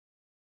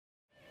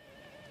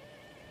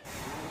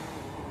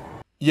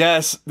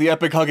Yes, the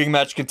epic hugging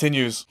match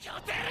continues.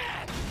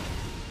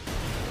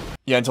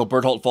 Yeah, until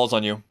Bertholdto falls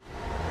on you.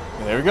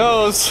 And there he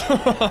goes.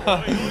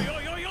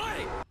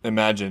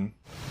 Imagine.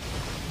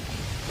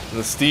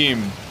 The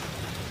steam.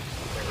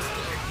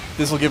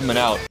 This will give him an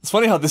out. It's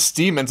funny how this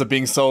steam ends up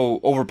being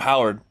so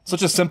overpowered.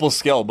 Such a simple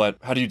skill, but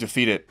how do you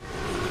defeat it?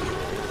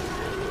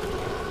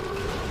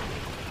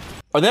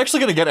 Are they actually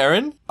gonna get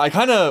Eren? I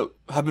kind of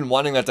have been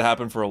wanting that to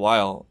happen for a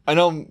while. I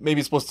know maybe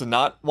it's supposed to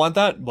not want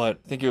that,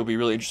 but I think it would be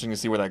really interesting to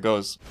see where that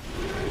goes.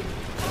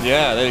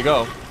 Yeah, there you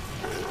go.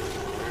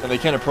 And they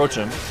can't approach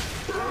him.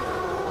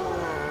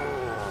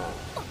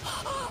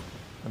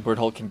 And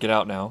Bertholdto can get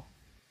out now.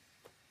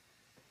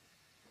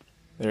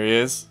 There he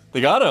is.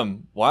 They got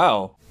him!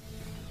 Wow.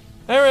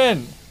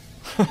 Eren!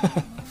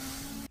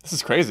 This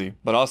is crazy,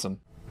 but awesome.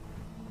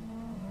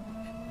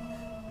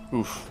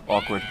 Oof,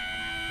 awkward.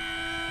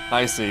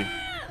 I see.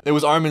 It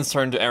was Armin's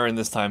turn to Eren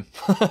this time.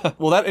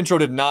 Well, that intro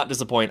did not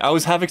disappoint. I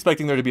was half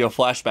expecting there to be a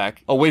flashback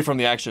away from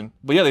the action.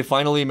 But yeah, they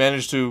finally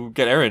managed to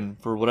get Eren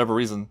for whatever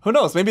reason. Who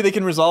knows? Maybe they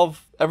can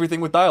resolve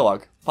everything with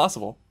dialogue.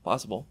 Possible.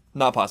 Possible.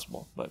 Not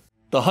possible, but...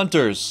 The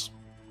Hunters.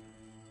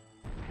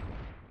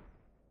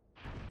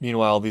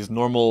 Meanwhile, these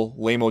normal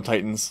lame-o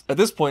titans. At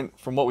this point,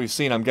 from what we've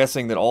seen, I'm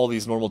guessing that all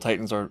these normal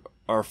titans are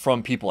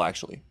from people,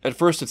 actually. At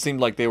first, it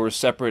seemed like they were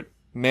separate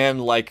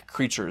man-like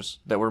creatures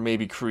that were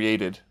maybe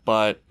created,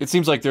 but it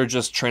seems like they're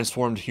just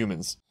transformed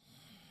humans.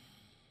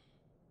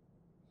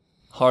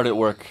 Hard at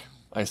work,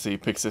 I see,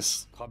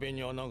 Pixis.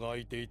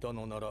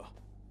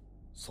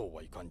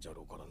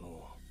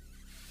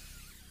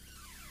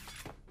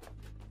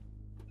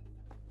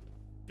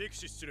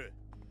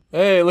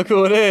 Hey, look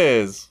who it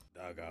is!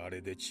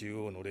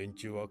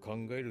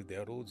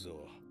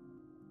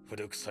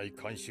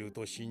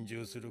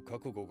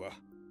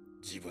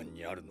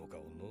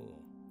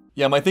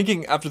 Yeah, my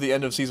thinking after the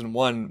end of Season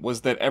 1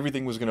 was that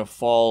everything was going to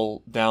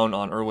fall down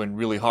on Erwin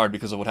really hard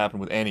because of what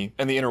happened with Annie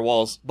and the inner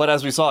walls. But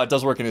as we saw, it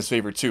does work in his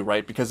favor too,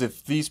 right? Because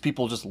if these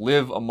people just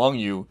live among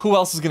you, who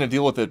else is going to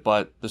deal with it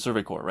but the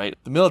Survey Corps, right?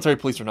 The military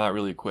police are not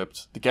really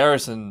equipped. The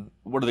garrison,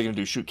 what are they going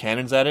to do, shoot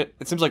cannons at it?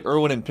 It seems like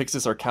Erwin and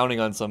Pixis are counting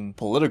on some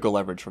political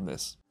leverage from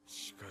this.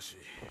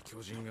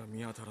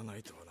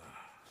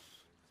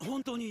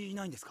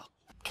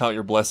 Count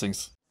your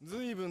blessings.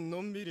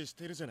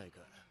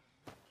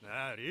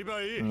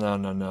 No,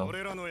 no, no.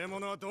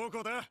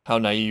 How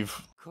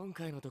naive.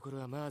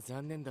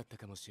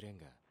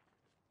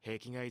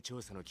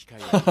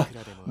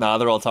 Nah,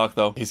 they're all talk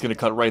though. He's gonna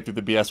cut right through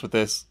the BS with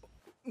this.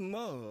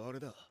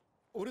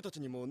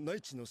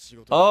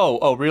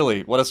 Oh,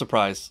 really? What a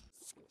surprise.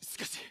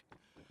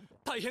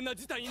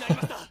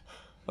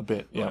 A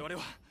bit, yeah.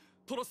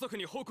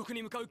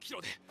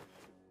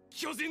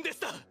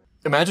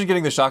 Imagine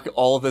getting the shock of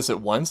all of this at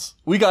once.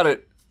 We got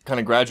it kind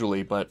of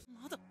gradually, but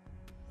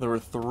there were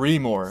 3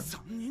 more.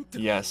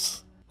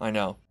 Yes, I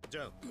know.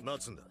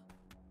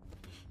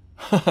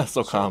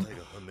 So calm.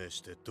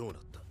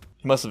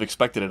 He must have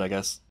expected it, I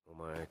guess.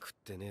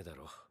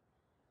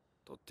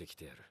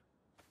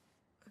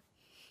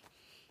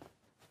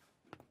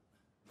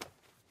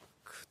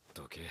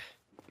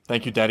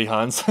 Thank you, Daddy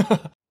Hans.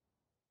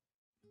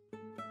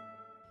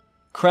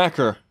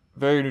 Cracker.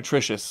 Very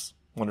nutritious.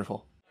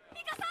 Wonderful.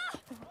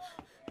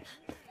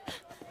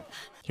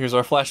 Here's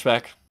our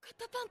flashback.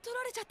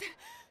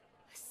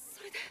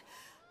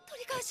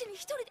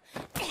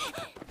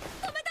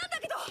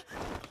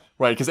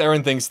 Right, because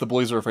Eren thinks the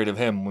bullies are afraid of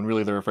him, when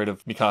really they're afraid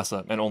of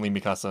Mikasa, and only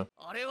Mikasa.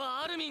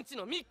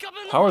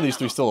 How are these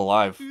 3 still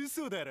alive?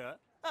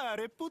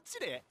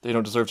 They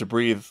don't deserve to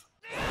breathe.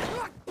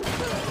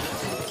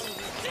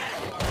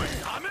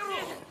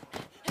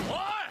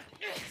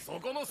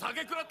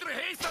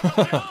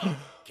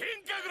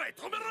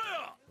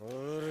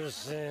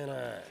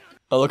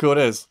 Oh, look who it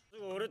is.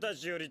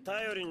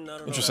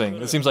 Interesting.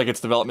 It seems like it's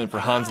development for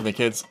Hans and the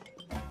kids.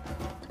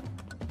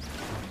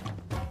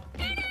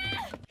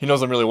 He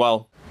knows them really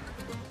well.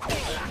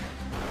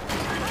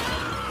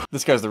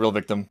 This guy's the real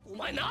victim.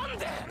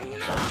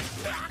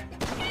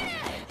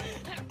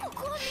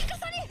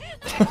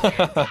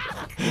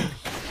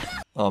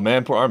 Oh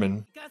man, poor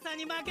Armin.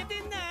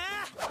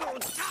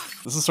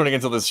 This is turning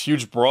into this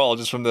huge brawl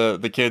just from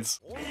the kids.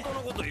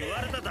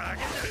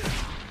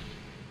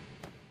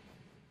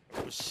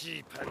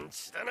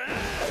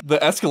 The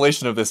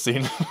escalation of this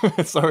scene,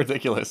 it's so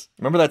ridiculous.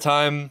 Remember that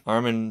time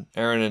Armin,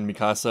 Eren, and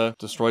Mikasa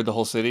destroyed the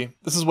whole city?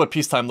 This is what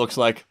peacetime looks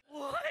like.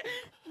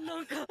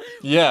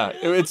 Yeah,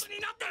 it's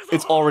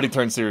already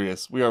turned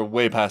serious. We are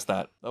way past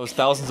that. That was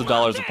thousands of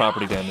dollars of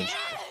property damage.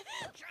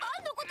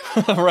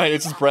 Right,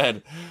 it's just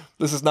bread.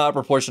 This is not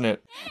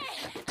proportionate.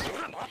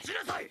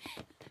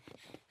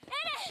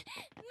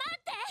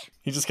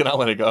 He just cannot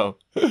let it go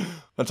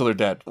until they're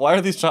dead. Why are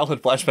these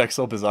childhood flashbacks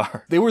so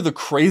bizarre? They were the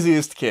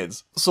craziest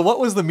kids. So what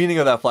was the meaning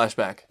of that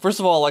flashback?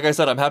 First of all, like I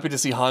said, I'm happy to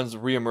see Hans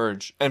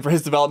re-emerge and for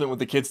his development with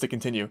the kids to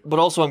continue. But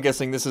also I'm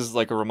guessing this is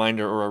like a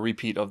reminder or a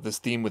repeat of this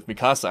theme with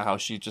Mikasa, how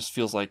she just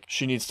feels like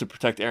she needs to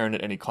protect Eren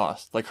at any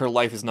cost. Like her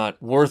life is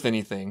not worth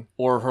anything,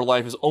 or her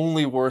life is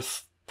only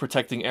worth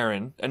protecting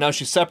Eren, and now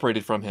she's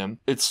separated from him.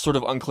 It's sort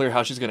of unclear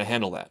how she's going to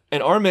handle that.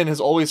 And Armin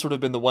has always sort of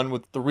been the one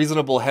with the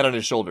reasonable head on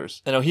his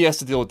shoulders, and now he has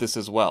to deal with this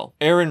as well.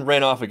 Eren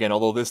ran off again,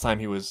 although this time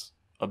he was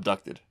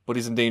abducted, but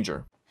he's in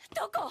danger.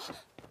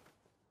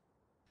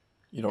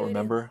 You don't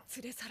remember?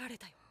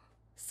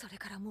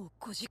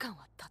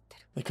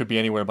 They could be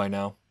anywhere by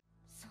now.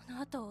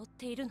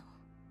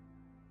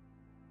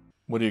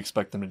 What do you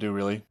expect them to do,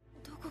 really?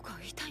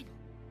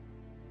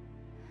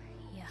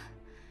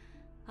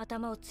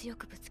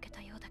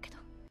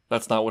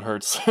 That's not what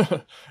hurts.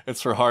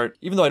 It's her heart.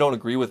 Even though I don't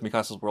agree with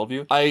Mikasa's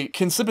worldview, I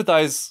can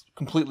sympathize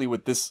completely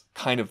with this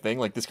kind of thing,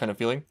 like this kind of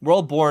feeling. We're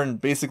all born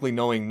basically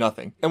knowing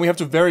nothing, and we have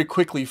to very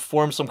quickly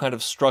form some kind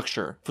of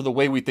structure for the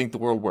way we think the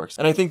world works.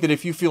 And I think that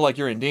if you feel like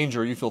you're in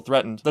danger, you feel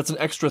threatened, that's an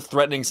extra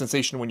threatening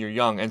sensation when you're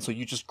young, and so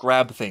you just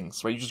grab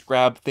things, right? You just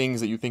grab things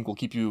that you think will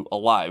keep you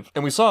alive.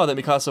 And we saw that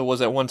Mikasa was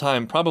at one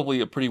time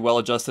probably a pretty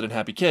well-adjusted and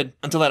happy kid,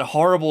 until that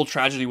horrible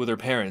tragedy with her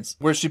parents,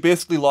 where she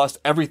basically lost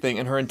everything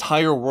and her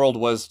entire world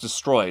was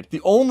destroyed.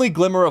 The only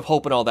glimmer of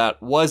hope in all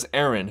that was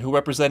Eren, who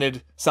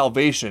represented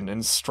salvation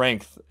and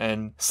strength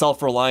and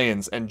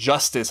self-reliance and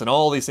justice and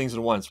all these things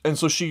at once. And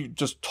so she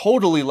just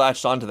totally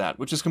latched onto that,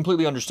 which is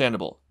completely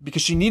understandable,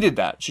 because she needed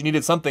that. She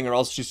needed something, or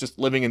else she's just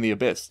living in the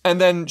abyss.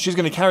 And then she's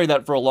going to carry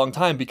that for a long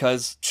time,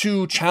 because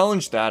to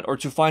challenge that or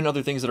to find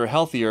other things that are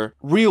healthier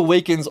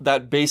reawakens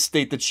that base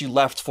state that she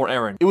left for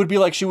Eren. It would be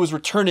like she was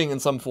returning in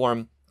some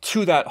form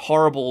to that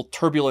horrible,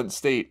 turbulent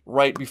state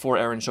right before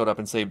Eren showed up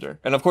and saved her.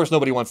 And of course,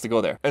 nobody wants to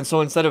go there. And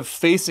so instead of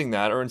facing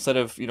that, or instead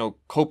of,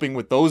 coping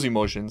with those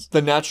emotions,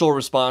 the natural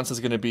response is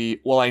going to be,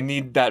 well, I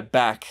need that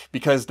back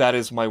because that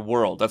is my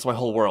world. That's my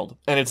whole world.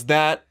 And it's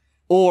that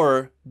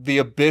or the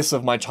abyss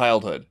of my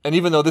childhood. And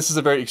even though this is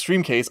a very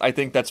extreme case, I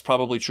think that's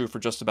probably true for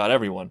just about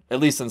everyone,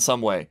 at least in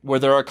some way, where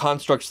there are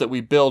constructs that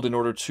we build in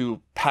order to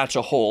patch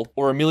a hole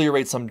or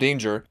ameliorate some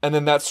danger, and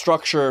then that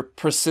structure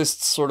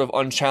persists sort of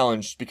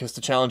unchallenged, because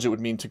to challenge it would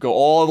mean to go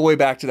all the way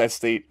back to that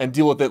state and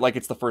deal with it like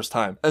it's the first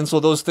time. And so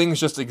those things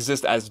just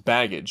exist as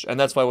baggage. And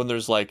that's why when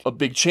there's like a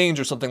big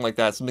change or something like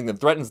that, something that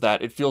threatens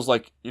that, it feels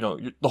like,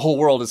 the whole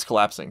world is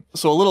collapsing.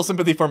 So a little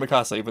sympathy for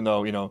Mikasa, even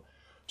though,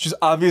 she's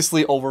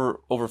obviously over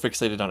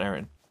fixated on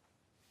Eren.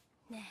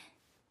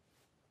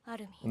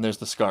 And there's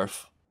the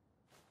scarf.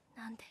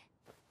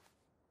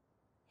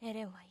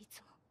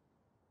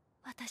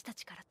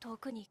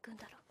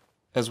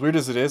 As weird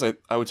as it is,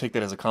 I would take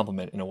that as a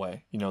compliment in a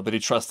way. That he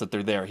trusts that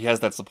they're there. He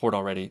has that support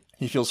already.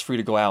 He feels free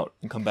to go out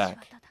and come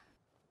back.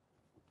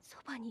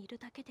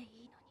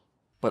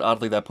 But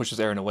oddly, that pushes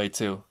Eren away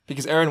too.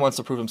 Because Eren wants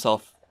to prove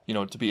himself,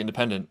 to be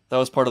independent. That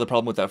was part of the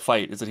problem with that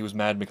fight, is that he was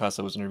mad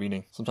Mikasa was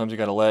intervening. Sometimes you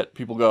gotta let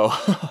people go.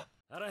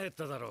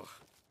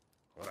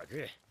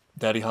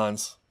 Daddy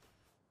Hans.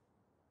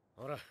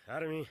 One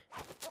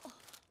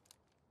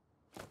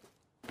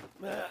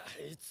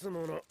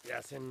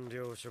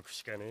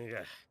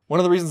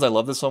of the reasons I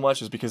love this so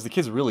much is because the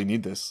kids really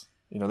need this.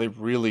 They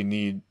really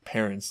need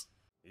parents.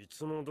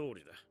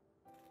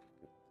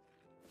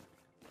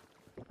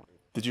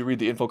 Did you read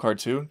the info card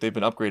too? They've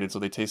been upgraded so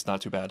they taste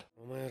not too bad.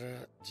 But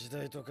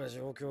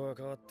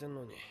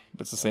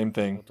it's the same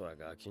thing.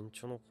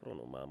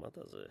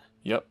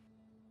 Yep.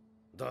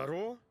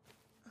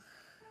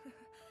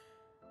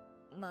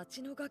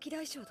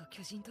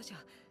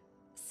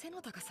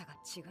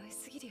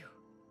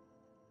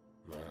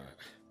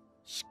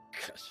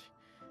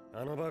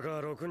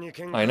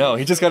 I know,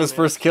 he just got his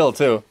first kill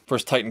too.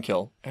 First Titan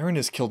kill. Eren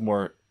has killed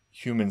more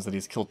humans than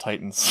he's killed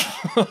Titans.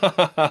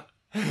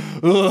 If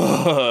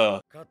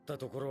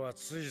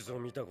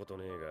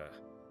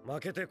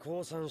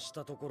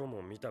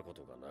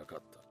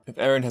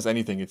Eren has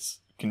anything,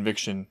 it's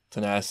conviction,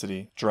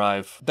 tenacity,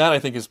 drive. That I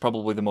think is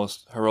probably the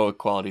most heroic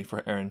quality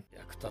for Eren.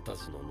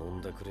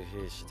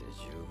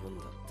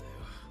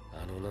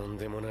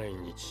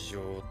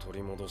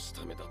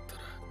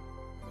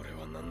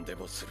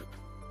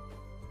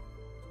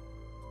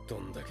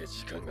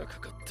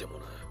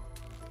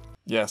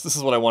 Yes, this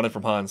is what I wanted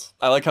from Hans.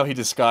 I like how he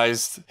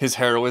disguised his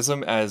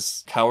heroism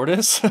as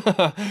cowardice.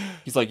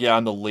 He's like, yeah,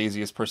 I'm the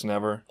laziest person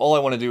ever. All I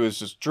want to do is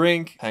just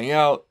drink, hang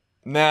out,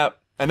 nap,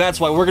 and that's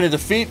why we're going to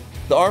defeat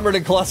the Armored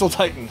and Colossal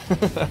Titan.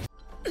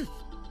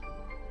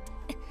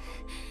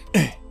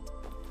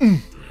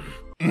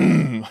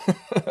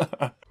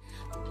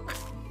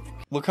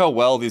 Look how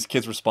well these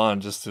kids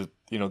respond just to,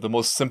 the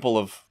most simple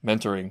of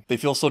mentoring. They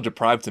feel so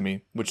deprived to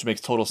me, which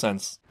makes total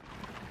sense.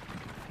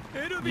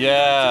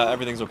 Yeah,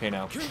 everything's okay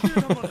now.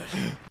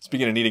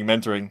 Speaking of needing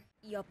mentoring.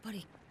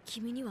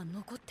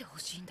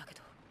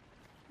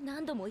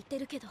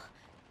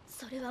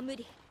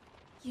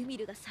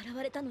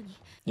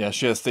 Yeah,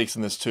 she has stakes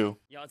in this too.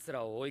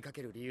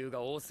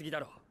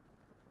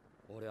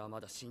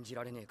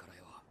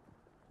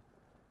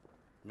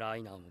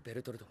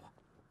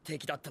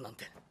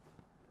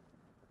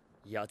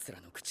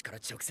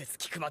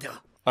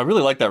 I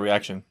really like that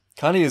reaction.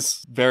 Connie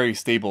is very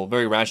stable,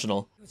 very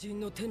rational. So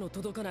now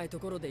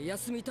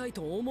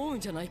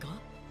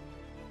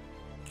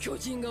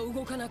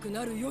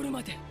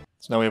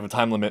we have a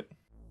time limit.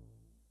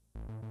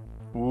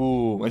 Ooh.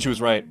 Ooh, and she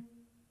was right.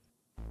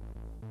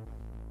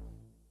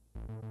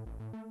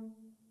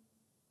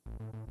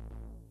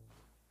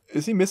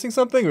 Is he missing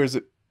something, or is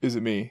it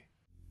me?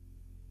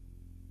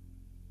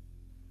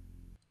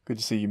 Good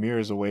to see Ymir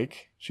is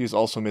awake. She's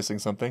also missing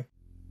something.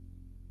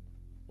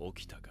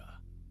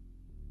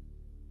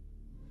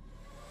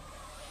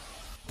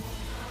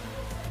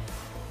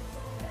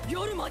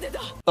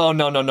 Oh,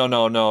 no, no, no,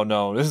 no, no,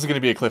 no. This is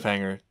gonna be a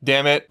cliffhanger.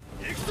 Damn it.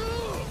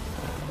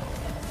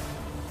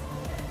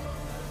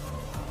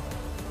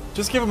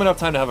 Just give him enough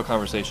time to have a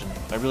conversation.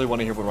 I really want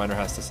to hear what Reiner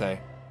has to say.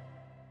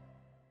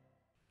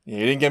 Yeah,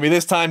 you didn't get me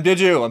this time, did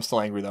you? I'm still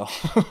angry, though.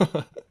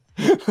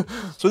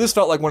 So this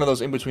felt like one of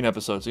those in-between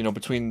episodes, you know,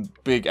 between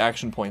big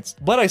action points.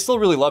 But I still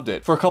really loved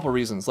it for a couple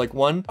reasons. Like,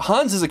 one,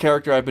 Hans is a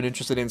character I've been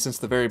interested in since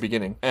the very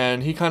beginning,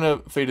 and he kind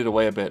of faded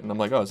away a bit, and I'm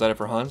like, oh, is that it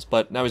for Hans?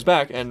 But now he's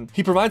back, and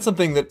he provides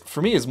something that,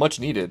 for me, is much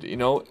needed, you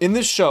know? In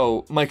this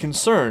show, my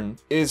concern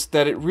is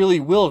that it really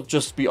will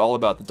just be all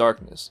about the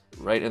darkness,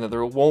 right? And that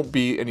there won't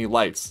be any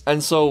lights.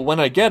 And so when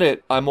I get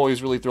it, I'm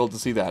always really thrilled to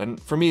see that.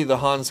 And for me, the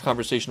Hans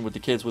conversation with the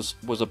kids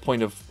was a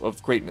point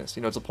of greatness.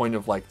 You know, it's a point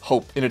of, like,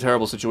 hope in a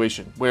terrible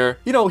situation, where,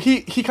 you know,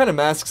 he kind of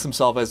masks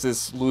himself as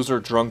this loser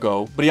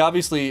drunko, but he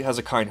obviously has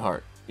a kind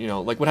heart. You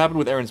know, like what happened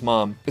with Eren's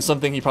mom is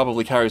something he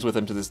probably carries with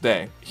him to this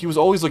day. He was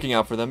always looking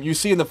out for them. You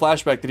see in the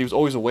flashback that he was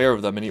always aware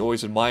of them and he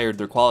always admired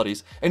their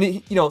qualities. And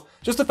he, you know,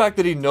 just the fact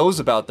that he knows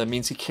about them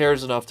means he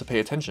cares enough to pay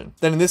attention.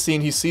 Then in this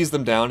scene, he sees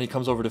them down, he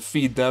comes over to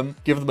feed them,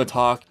 give them a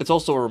talk. It's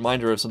also a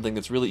reminder of something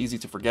that's really easy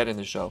to forget in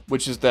this show,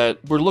 which is that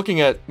we're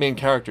looking at main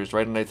characters,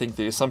 right? And I think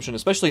the assumption,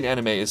 especially in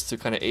anime, is to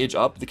kind of age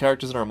up the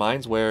characters in our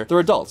minds where they're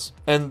adults.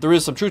 And there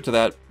is some truth to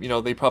that. You know,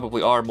 they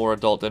probably are more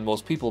adult than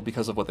most people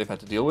because of what they've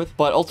had to deal with.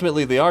 But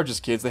ultimately, they are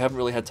just kids. They haven't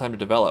really had time to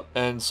develop.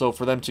 And so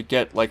for them to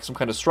get like some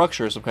kind of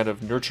structure, some kind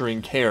of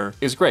nurturing care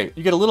is great.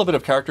 You get a little bit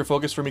of character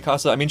focus for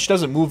Mikasa. I mean, she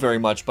doesn't move very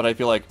much, but I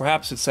feel like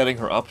perhaps it's setting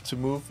her up to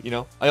move, you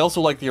know? I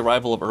also like the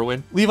arrival of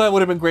Erwin. Levi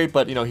would have been great,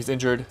 but you know, he's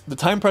injured. The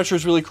time pressure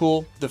is really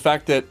cool. The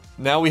fact that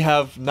now we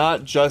have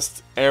not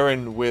just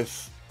Eren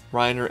with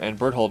Reiner and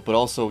Bertholdto, but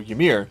also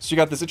Ymir. So you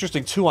got this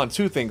interesting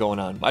 2-on-2 thing going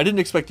on. I didn't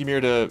expect Ymir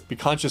to be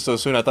conscious so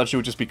soon. I thought she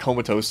would just be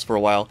comatose for a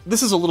while.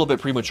 This is a little bit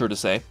premature to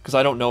say, because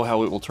I don't know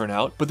how it will turn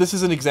out, but this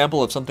is an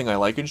example of something I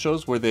like in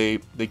shows where they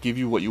give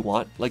you what you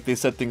want. Like, they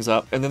set things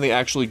up, and then they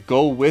actually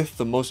go with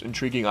the most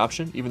intriguing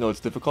option, even though it's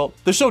difficult.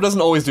 The show doesn't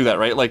always do that,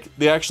 right? Like,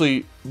 they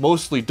actually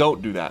mostly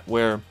don't do that,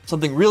 where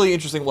something really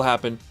interesting will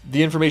happen,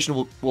 the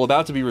information will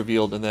about to be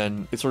revealed, and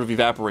then it sort of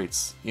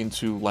evaporates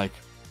into, like,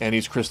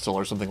 Annie's crystal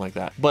or something like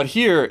that. But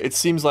here, it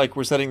seems like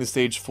we're setting the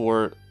stage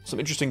for some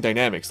interesting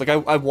dynamics. Like,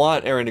 I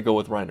want Eren to go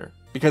with Reiner,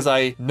 because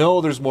I know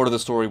there's more to the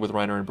story with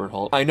Reiner and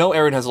Bertholdto. I know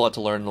Eren has a lot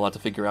to learn and a lot to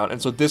figure out,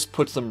 and so this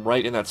puts them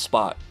right in that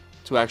spot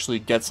to actually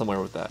get somewhere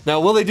with that.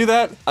 Now, will they do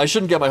that? I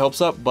shouldn't get my hopes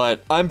up,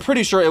 but I'm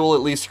pretty sure it will at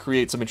least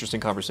create some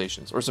interesting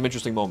conversations, or some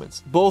interesting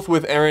moments. Both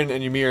with Eren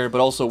and Ymir, but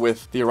also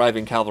with the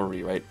arriving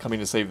cavalry, right? Coming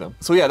to save them.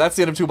 So yeah, that's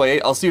the end of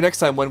 2x8. I'll see you next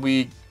time when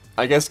we,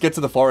 I guess, get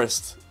to the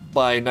forest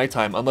by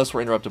nighttime, unless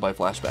we're interrupted by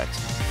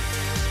flashbacks.